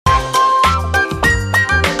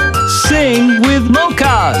Sing with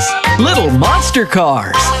Mocas, little monster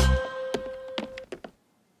cars.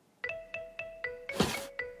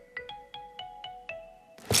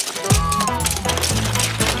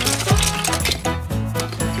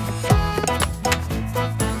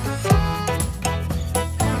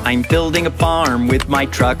 I'm building a farm with my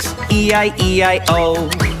trucks, E-I-E-I-O.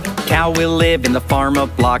 Cow will live in the farm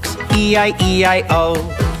of blocks,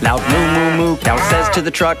 E-I-E-I-O. Loud moo moo moo, cow says to the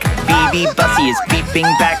truck. Beep bussy is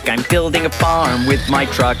beeping back. I'm building a farm with my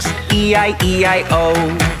trucks, E-I-E-I-O.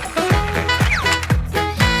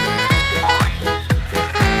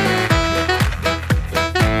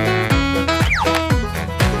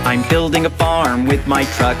 I'm building a farm with my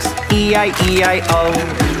trucks, E-I-E-I-O.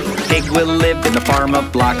 Pig will live in the farm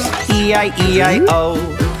of blocks,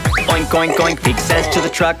 E-I-E-I-O. Oink oink oink, pig says to the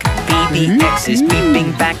truck. BBX is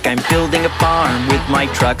beeping back. I'm building a farm with my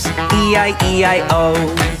trucks, E-I-E-I-O.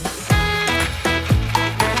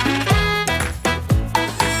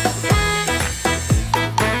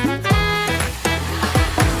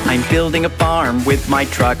 I'm building a farm with my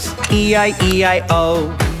trucks,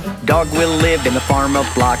 E-I-E-I-O. Dog will live in the farm of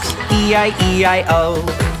blocks, E-I-E-I-O.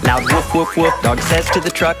 Loud woof woof woof, dog says to the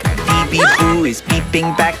truck. Beep boo is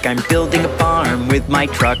beeping back. I'm building a farm with my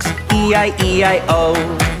trucks, E-I-E-I-O.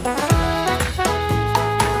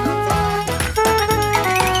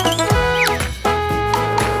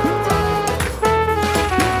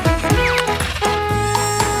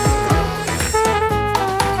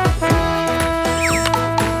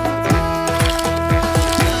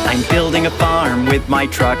 I'm building a farm with my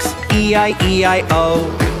trucks, E-I-E-I-O.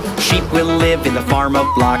 Sheep will live in the farm of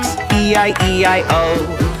blocks,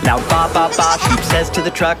 E-I-E-I-O. Loud ba ba ba, sheep says to the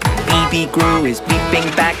truck. BB Groo is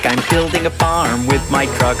beeping back. I'm building a farm with my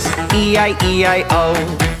trucks, E-I-E-I-O.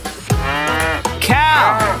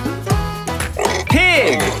 Cow,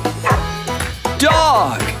 pig,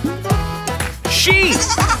 dog, sheep.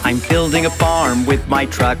 I'm building a farm with my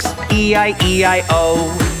trucks, E-I-E-I-O.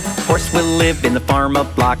 Horse will live in the farm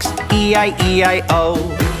of blocks,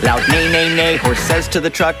 E-I-E-I-O. Loud neigh neigh neigh, horse says to the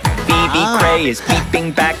truck. BB Cray is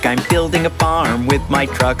beeping back. I'm building a farm with my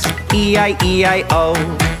trucks, E-I-E-I-O.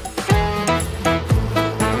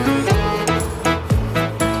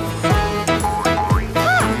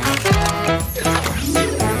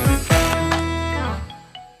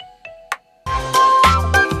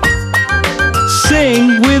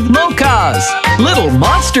 Sing with Mocas, little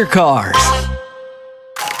monster cars.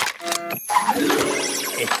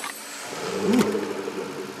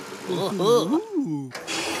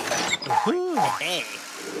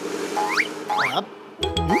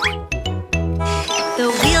 The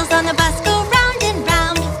wheels on the bus go round and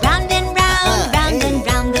round, round and round, round and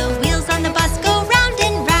round. The wheels on the bus go round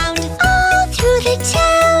and round, all through the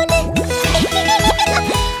town.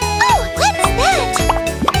 Oh, what's that?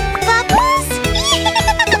 Bubbles?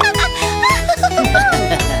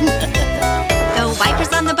 The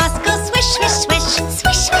wipers on the bus go swish, swish, swish, swish,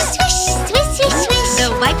 swish, swish, swish, swish, swish. The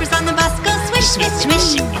wipers on the bus go swish, swish,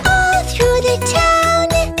 swish, all through the town.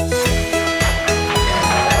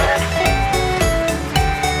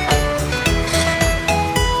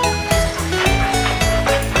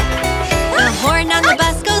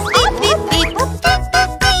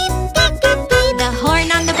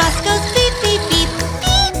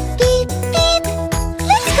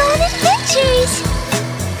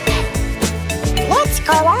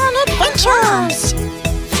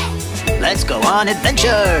 Let's go on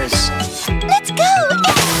adventures! Let's go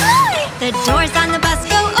explore! The doors on the bus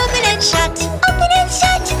go open and shut. Open and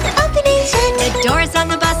shut, open and shut. The doors on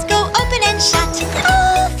the bus go open and shut,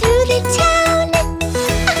 all through the town.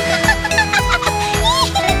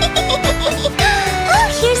 Oh,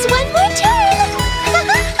 here's one more turn.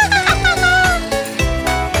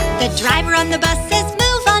 The driver on the bus says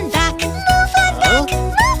move on back. Move on back,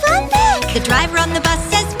 move on back. The driver on the bus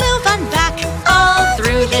says move on back, all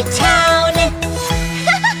through the town.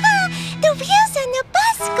 The wheels on the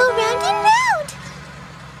bus go round and round.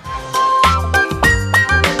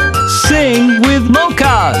 Sing with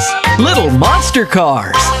Mocas, little monster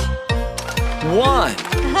cars. 1,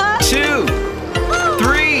 2,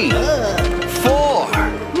 3, 4,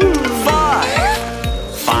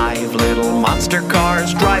 5. 5 little monster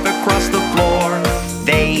cars drive across the floor.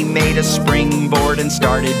 They made a springboard and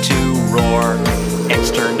started to roar.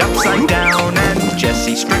 X turned upside down and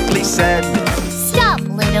Jessie strictly said, Stop,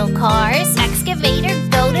 little cars. Excavator,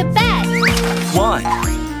 go to bed. 1,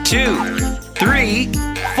 2, 3,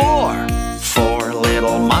 4. 4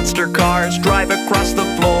 little monster cars drive across the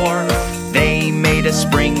floor. They made a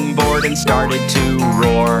springboard and started to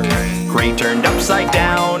roar. Crane turned upside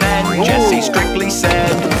down and Jessie strictly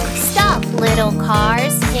said, Stop, little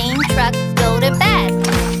cars. Came truck go to bed.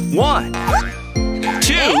 1,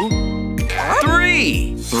 2,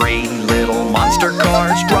 3. 3 little monster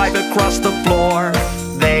cars drive across the floor.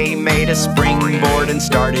 They made a springboard and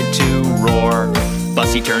started to roar.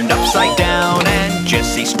 Bussy turned upside down and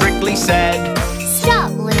Jessie strictly said,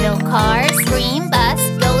 Stop, little cars. Green bus,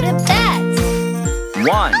 go to bed.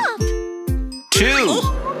 1, 2.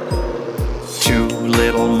 2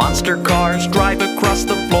 little monster cars drive across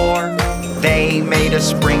the floor. They made a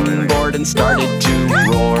springboard and started to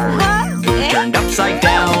roar. Boo turned upside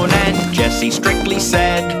down and Jessie strictly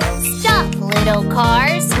said, Stop, little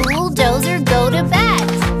cars. Bulldozer, go to bed.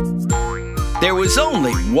 There was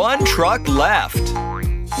only one truck left.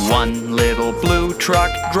 1 little blue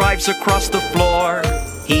truck drives across the floor.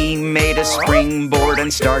 He made a springboard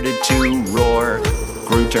and started to roar.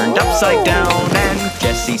 Gru turned upside down and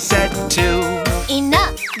Jessie said too,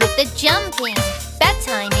 Enough with the jumping.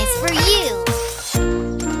 Bedtime is for you.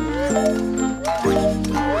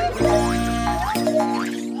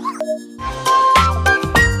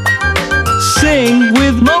 Sing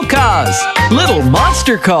with Mocas, little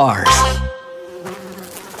monster cars.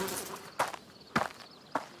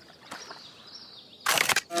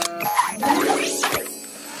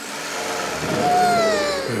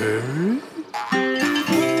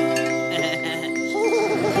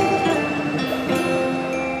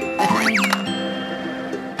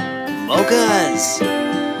 Mocas!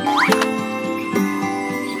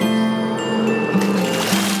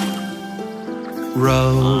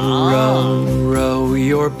 Row, row, row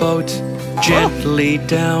your boat gently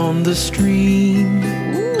down the stream.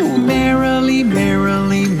 Merrily,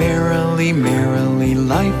 merrily, merrily, merrily,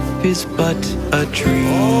 life is but a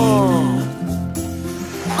dream.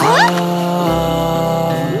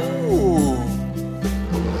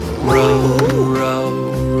 Row, row,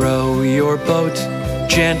 row your boat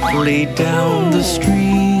gently down the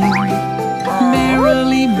stream.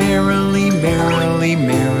 Merrily, merrily, merrily,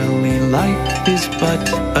 merrily, life is but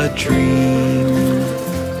a dream.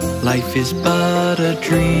 Life is but a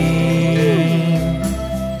dream.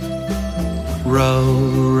 Row,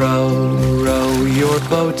 row, row your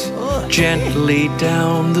boat gently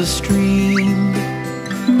down the stream.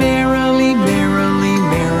 Merrily, merrily,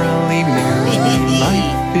 merrily, merrily,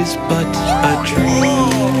 life is but a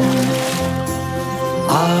dream.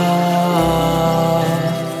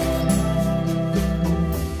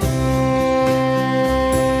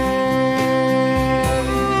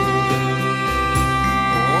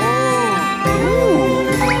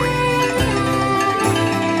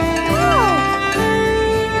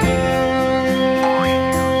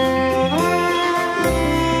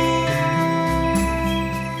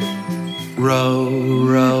 Row,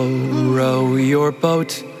 row, row your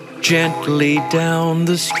boat gently down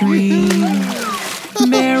the stream.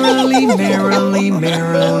 Merrily, merrily,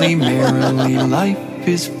 merrily, merrily, life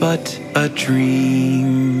is but a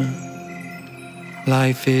dream.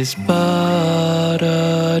 Life is but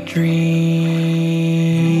a dream.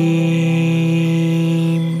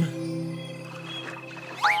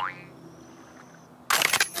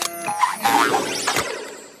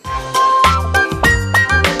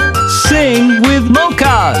 Sing with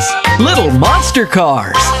Mocas, little monster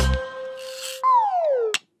cars.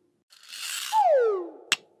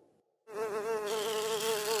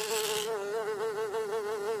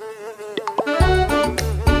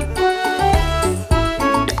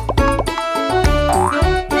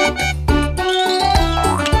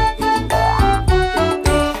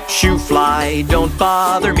 Shoo Fly, don't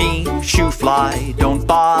bother me. Shoo Fly, don't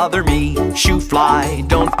bother me. Shoo Fly,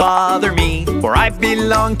 don't bother me. For I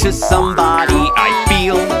belong to somebody. I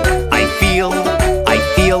feel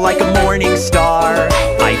like a morning star.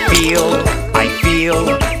 I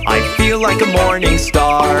feel like a morning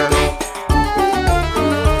star.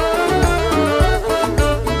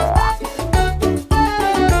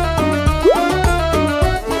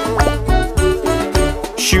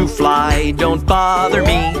 Shoo Fly, don't bother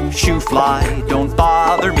me. Shoo Fly, don't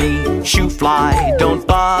bother me. Shoo Fly, don't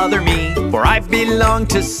bother me. For I belong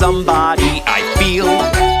to somebody. I feel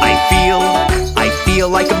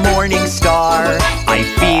like a morning star. I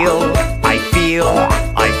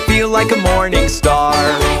feel like a morning star.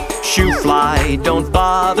 Shoo Fly, don't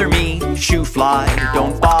bother me. Shoo Fly,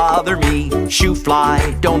 don't bother me. Shoo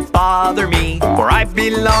Fly, don't bother me. For I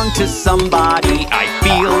belong to somebody. I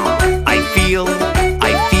feel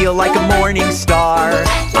like a morning star.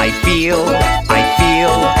 I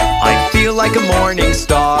feel like a morning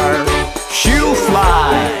star. Shoo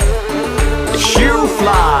Fly, Shoo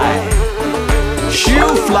Fly,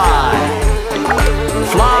 Shoo Fly,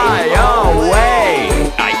 fly away.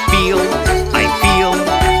 I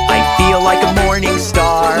feel like a morning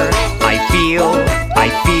star.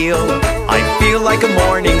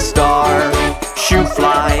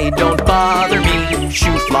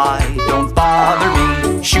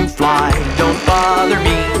 Shoo Fly, don't bother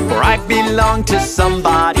me, for I belong to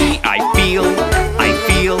somebody. I feel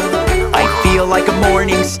like a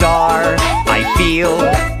morning star.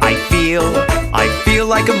 I feel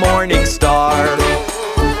like a morning star.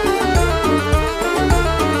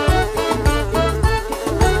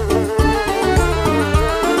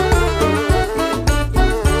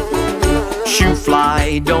 Shoo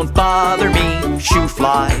Fly, don't bother me. Shoo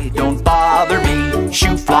Fly, don't bother me.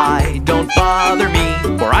 Shoo Fly, don't bother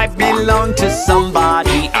me, for I belong to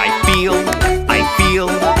somebody. I feel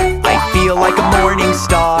like a morning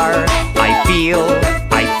star.